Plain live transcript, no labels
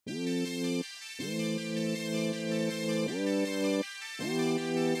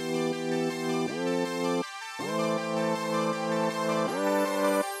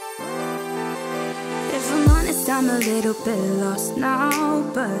I'm a little bit lost now,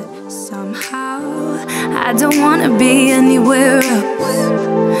 but somehow I don't wanna be anywhere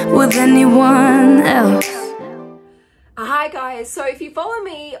else with anyone else. Hi guys, so if you follow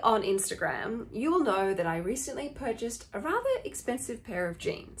me on Instagram, you will know that I recently purchased a rather expensive pair of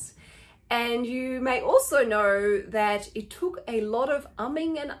jeans. And you may also know that it took a lot of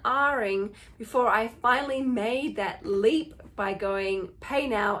umming and ahhing before I finally made that leap by going pay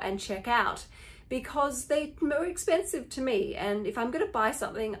now and check out, because they were expensive to me. And if I'm going to buy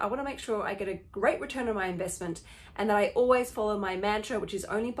something, I want to make sure I get a great return on my investment and that I always follow my mantra, which is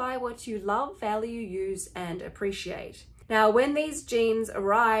only buy what you love, value, use, and appreciate. Now, when these jeans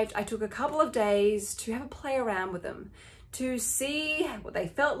arrived, I took a couple of days to have a play around with them, to see what they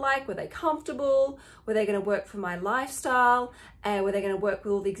felt like. Were they comfortable? Were they going to work for my lifestyle? Were they going to work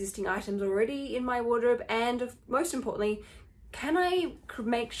with all the existing items already in my wardrobe? And most importantly, can I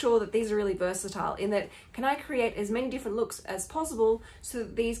make sure that these are really versatile, in that can I create as many different looks as possible so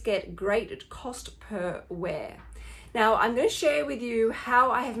that these get great cost per wear? Now, I'm going to share with you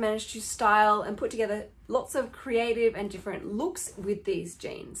how I have managed to style and put together lots of creative and different looks with these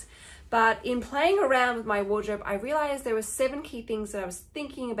jeans. But in playing around with my wardrobe, I realized there were 7 key things that I was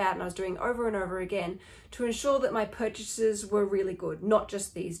thinking about and I was doing over and over again to ensure that my purchases were really good, not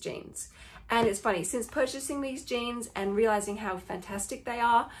just these jeans. And it's funny, since purchasing these jeans and realizing how fantastic they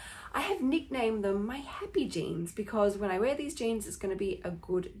are, I have nicknamed them my happy jeans, because when I wear these jeans, it's going to be a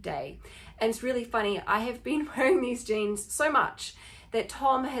good day. And it's really funny, I have been wearing these jeans so much that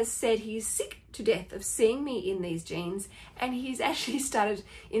Tom has said he's sick to death of seeing me in these jeans, and he's actually started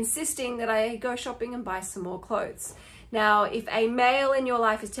insisting that I go shopping and buy some more clothes. Now, if a male in your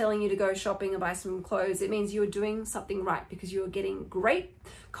life is telling you to go shopping and buy some clothes, it means you are doing something right, because you are getting great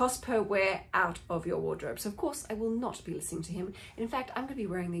cost per wear out of your wardrobe. So of course I will not be listening to him. In fact, I'm going to be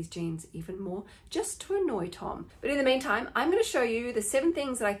wearing these jeans even more just to annoy Tom. But in the meantime, I'm going to show you the 7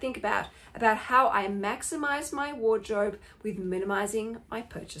 things that I think about how I maximize my wardrobe with minimizing my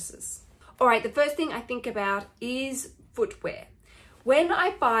purchases. All right, the first thing I think about is footwear. When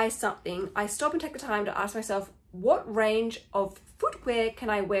I buy something, I stop and take the time to ask myself, what range of footwear can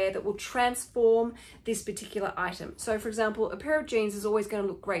I wear that will transform this particular item? So for example, a pair of jeans is always going to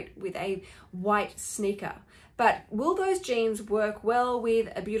look great with a white sneaker, but will those jeans work well with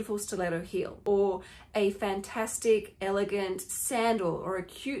a beautiful stiletto heel, or a fantastic, elegant sandal, or a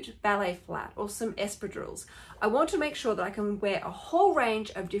cute ballet flat, or some espadrilles? I want to make sure that I can wear a whole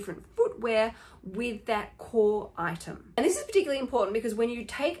range of different footwear with that core item. And this is particularly important because when you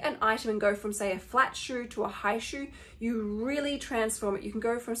take an item and go from, say, a flat shoe to a high shoe, you really transform it. You can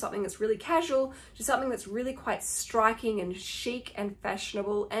go from something that's really casual to something that's really quite striking and chic and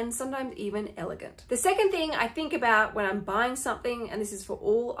fashionable, and sometimes even elegant. The second thing I think about when I'm buying something, and this is for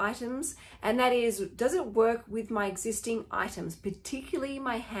all items, and that is, does it work with my existing items, particularly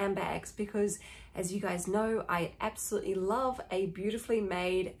my handbags? Because as you guys know, I absolutely love a beautifully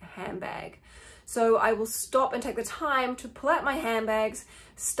made handbag. So I will stop and take the time to pull out my handbags,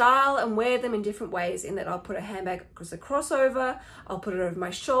 style and wear them in different ways, in that I'll put a handbag as a crossover, I'll put it over my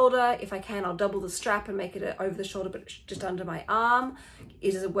shoulder. If I can, I'll double the strap and make it over the shoulder, but just under my arm.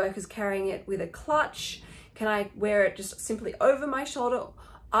 Does it work as carrying it with a clutch? Can I wear it just simply over my shoulder?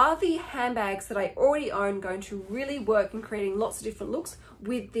 Are the handbags that I already own going to really work in creating lots of different looks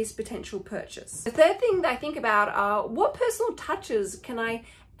with this potential purchase? The third thing that I think about are, what personal touches can I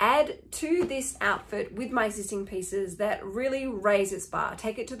add to this outfit with my existing pieces that really raise its bar,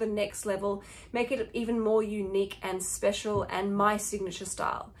 take it to the next level, make it even more unique and special and my signature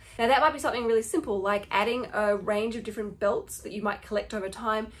style. Now that might be something really simple, like adding a range of different belts that you might collect over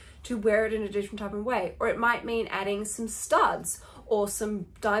time to wear it in a different type of way. Or it might mean adding some studs or some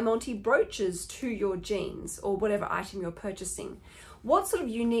diamante brooches to your jeans or whatever item you're purchasing. What sort of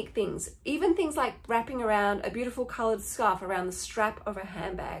unique things, even things like wrapping around a beautiful colored scarf around the strap of a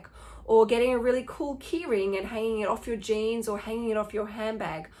handbag, or getting a really cool key ring and hanging it off your jeans or hanging it off your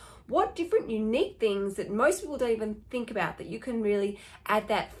handbag. What different unique things that most people don't even think about that you can really add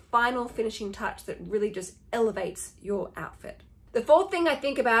that final finishing touch that really just elevates your outfit. The fourth thing I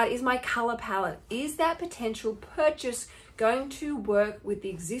think about is my color palette. Is that potential purchase going to work with the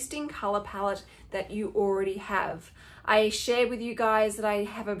existing color palette that you already have? I shared with you guys that I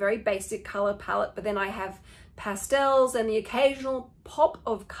have a very basic color palette, but then I have pastels and the occasional pop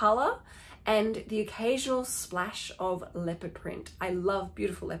of color and the occasional splash of leopard print. I love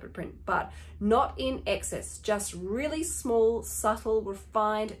beautiful leopard print, but not in excess, just really small, subtle,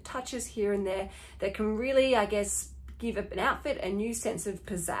 refined touches here and there that can really, I guess, give an outfit a new sense of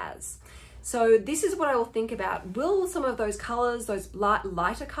pizzazz. So this is what I will think about. Will some of those colors, those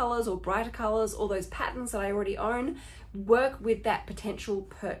lighter colors or brighter colors, or those patterns that I already own, work with that potential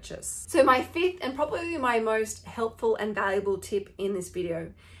purchase? So my fifth and probably my most helpful and valuable tip in this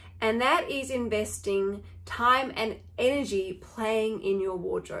video, and that is investing time and energy playing in your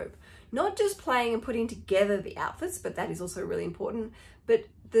wardrobe. Not just playing and putting together the outfits, but that is also really important, but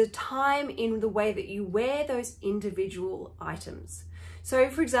the time in the way that you wear those individual items. So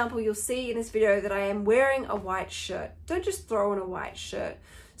for example, you'll see in this video that I am wearing a white shirt. Don't just throw on a white shirt.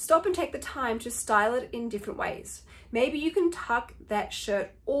 Stop and take the time to style it in different ways. Maybe you can tuck that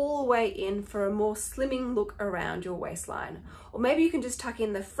shirt all the way in for a more slimming look around your waistline. Or maybe you can just tuck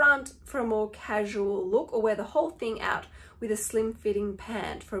in the front for a more casual look, or wear the whole thing out with a slim fitting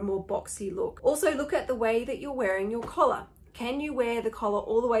pant for a more boxy look. Also look at the way that you're wearing your collar. Can you wear the collar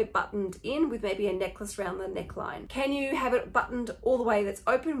all the way buttoned in with maybe a necklace around the neckline? Can you have it buttoned all the way that's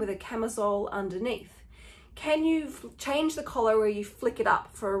open with a camisole underneath? Can you change the collar where you flick it up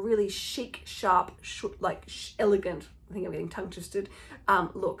for a really chic, sharp, elegant, I think I'm getting tongue twisted,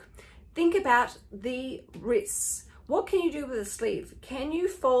 look? Think about the wrists. What can you do with the sleeve? Can you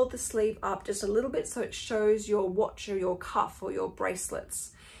fold the sleeve up just a little bit so it shows your watch or your cuff or your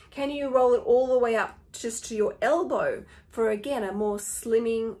bracelets? Can you roll it all the way up just to your elbow for, again, a more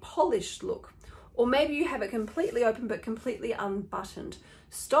slimming, polished look? Or maybe you have it completely open but completely unbuttoned.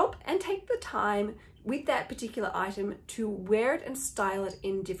 Stop and take the time with that particular item to wear it and style it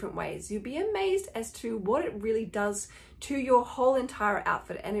in different ways. You'll be amazed as to what it really does to your whole entire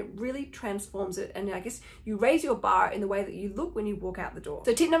outfit, and it really transforms it, and I guess you raise your bar in the way that you look when you walk out the door.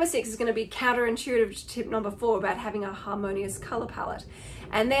 So tip number 6 is going to be counterintuitive to tip number 4 about having a harmonious color palette,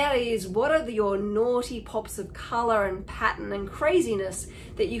 and that is, what are your naughty pops of color and pattern and craziness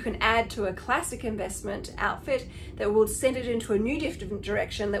that you can add to a classic investment outfit that will send it into a new different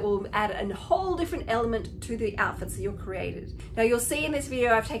direction, that will add a whole different element to the outfits that you've created. Now you'll see in this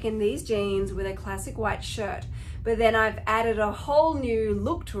video I've taken these jeans with a classic white shirt, but then I've added a whole new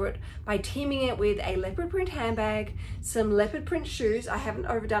look to it by teaming it with a leopard print handbag, some leopard print shoes, I haven't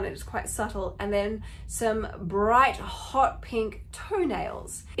overdone it, it's quite subtle, and then some bright hot pink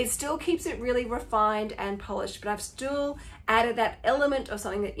toenails. It still keeps it really refined and polished, but I've still added that element of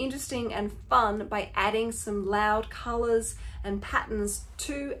something that's interesting and fun by adding some loud colors and patterns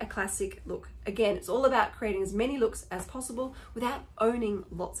to a classic look. Again, it's all about creating as many looks as possible without owning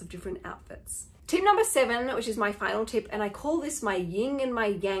lots of different outfits. Tip number 7, which is my final tip, and I call this my yin and my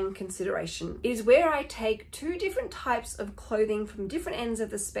yang consideration, is where I take 2 different types of clothing from different ends of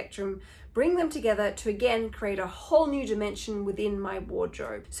the spectrum, bring them together to again create a whole new dimension within my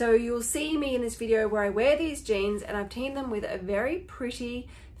wardrobe. So you'll see me in this video where I wear these jeans and I've teamed them with a very pretty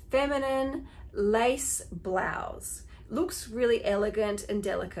feminine lace blouse. Looks really elegant and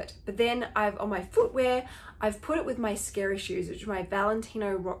delicate, but then on my footwear, I've put it with my scary shoes, which are my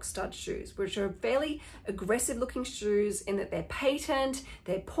Valentino rock stud shoes, which are fairly aggressive looking shoes in that they're patent,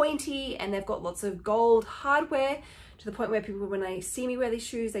 they're pointy, and they've got lots of gold hardware, to the point where people, when they see me wear these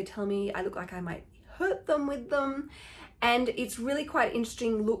shoes, they tell me I look like I might hurt them with them. And it's really quite an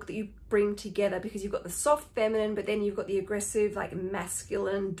interesting look that you bring together, because you've got the soft feminine, but then you've got the aggressive, like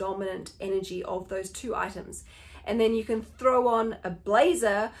masculine, dominant energy of those 2 items. And then you can throw on a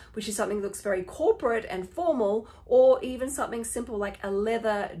blazer, which is something that looks very corporate and formal, or even something simple like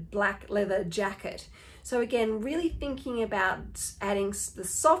a black leather jacket. So again, really thinking about adding the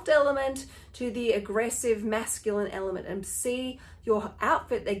soft element to the aggressive masculine element, and see your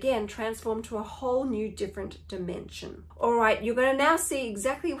outfit again transform to a whole new different dimension. All right, you're going to now see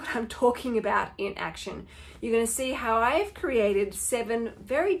exactly what I'm talking about in action. You're going to see how I've created 7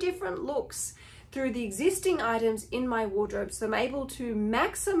 very different looks through the existing items in my wardrobe, so I'm able to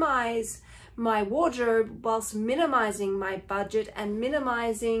maximize my wardrobe whilst minimizing my budget and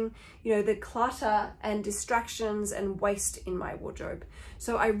minimizing, the clutter and distractions and waste in my wardrobe.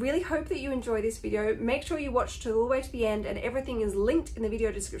 So I really hope that you enjoy this video. Make sure you watch all the way to the end, and everything is linked in the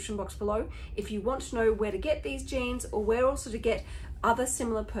video description box below if you want to know where to get these jeans, or where also to get other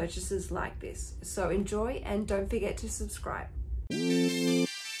similar purchases like this. So enjoy, and don't forget to subscribe.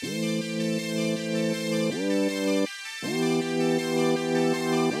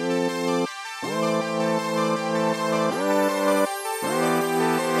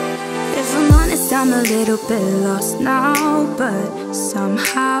 I'm a little bit lost now, but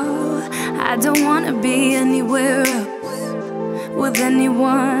somehow I don't wanna be anywhere else with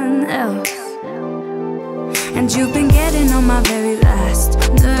anyone else. And you've been getting on my very last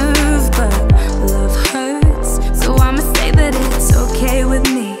nerve, but love hurts, so I'ma say that it's okay with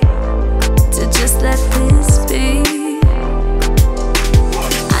me to just let this be.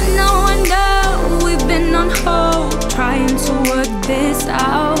 I know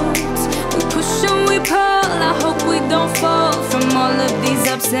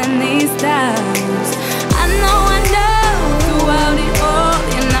ups and these downs. I know throughout it all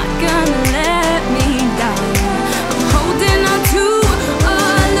you're not gonna let me down. I'm holding on to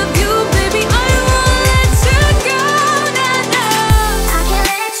all of you, baby, I won't let you go. I can't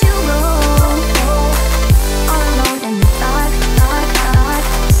let you go, all alone in the dark, dark, dark.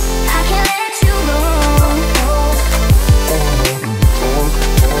 I can't let you go,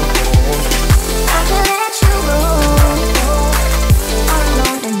 I can't let you go, all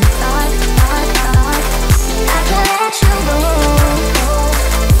alone in the dark, dark, dark. I can't let you go.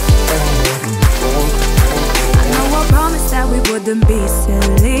 I know I promised that we wouldn't be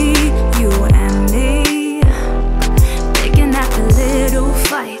silly, you and me, picking at the little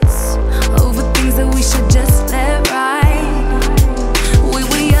fights over things that we should just let right. We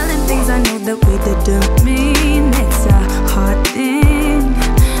were yelling things I know that we didn't mean. It's a hard thing,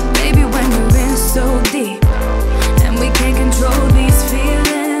 baby, when we're in so deep and we can't control these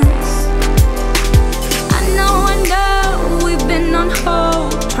feelings. I know we've been on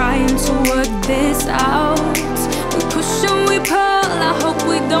hold, trying to work this out. We push and we pull, I hope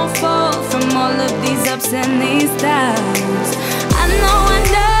we don't fall from all of these ups and these downs. I know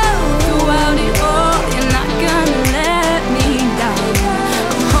throughout it all you're not gonna let me down.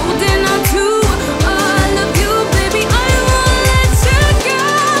 I'm holding on to all of you, baby, I won't let you go.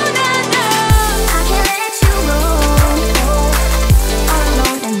 I can't let you go, all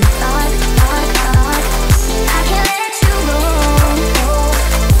alone in the dark, dark, dark. I can't let you go,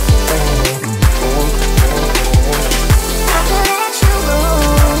 I can't let you go,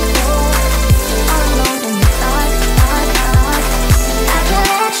 all alone in the dark, dark, dark. I can't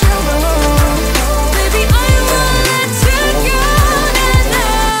let you go, baby, I won't let you go.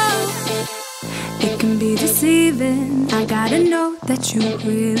 It can be deceiving, I gotta know that you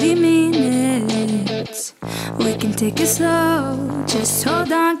really mean it. We can take it slow, just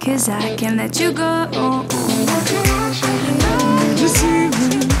hold on, 'cause I can't let you go. Just